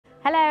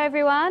Hello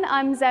everyone,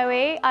 I'm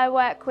Zoe. I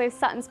work with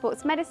Sutton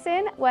Sports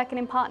Medicine, working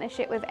in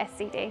partnership with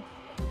SCD.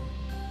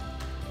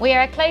 We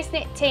are a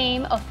close-knit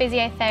team of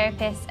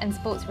physiotherapists and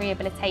sports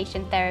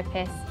rehabilitation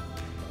therapists.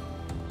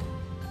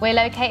 We're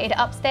located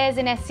upstairs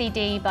in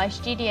SCD by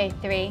Studio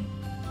 3.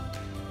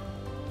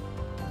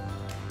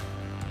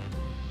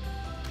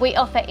 We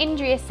offer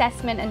injury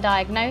assessment and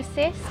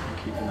diagnosis,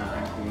 keeping that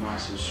ankle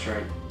nice and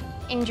straight,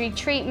 injury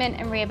treatment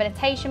and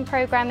rehabilitation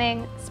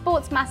programming,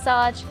 sports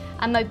massage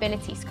and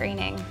mobility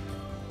screening.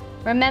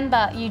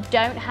 Remember, you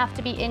don't have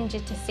to be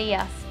injured to see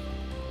us.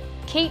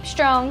 Keep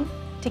strong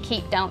to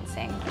keep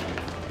dancing.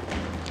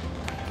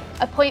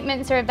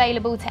 Appointments are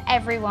available to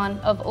everyone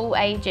of all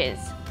ages.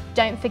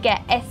 Don't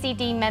forget,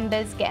 SCD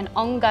members get an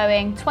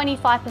ongoing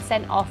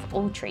 25% off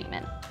all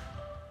treatment.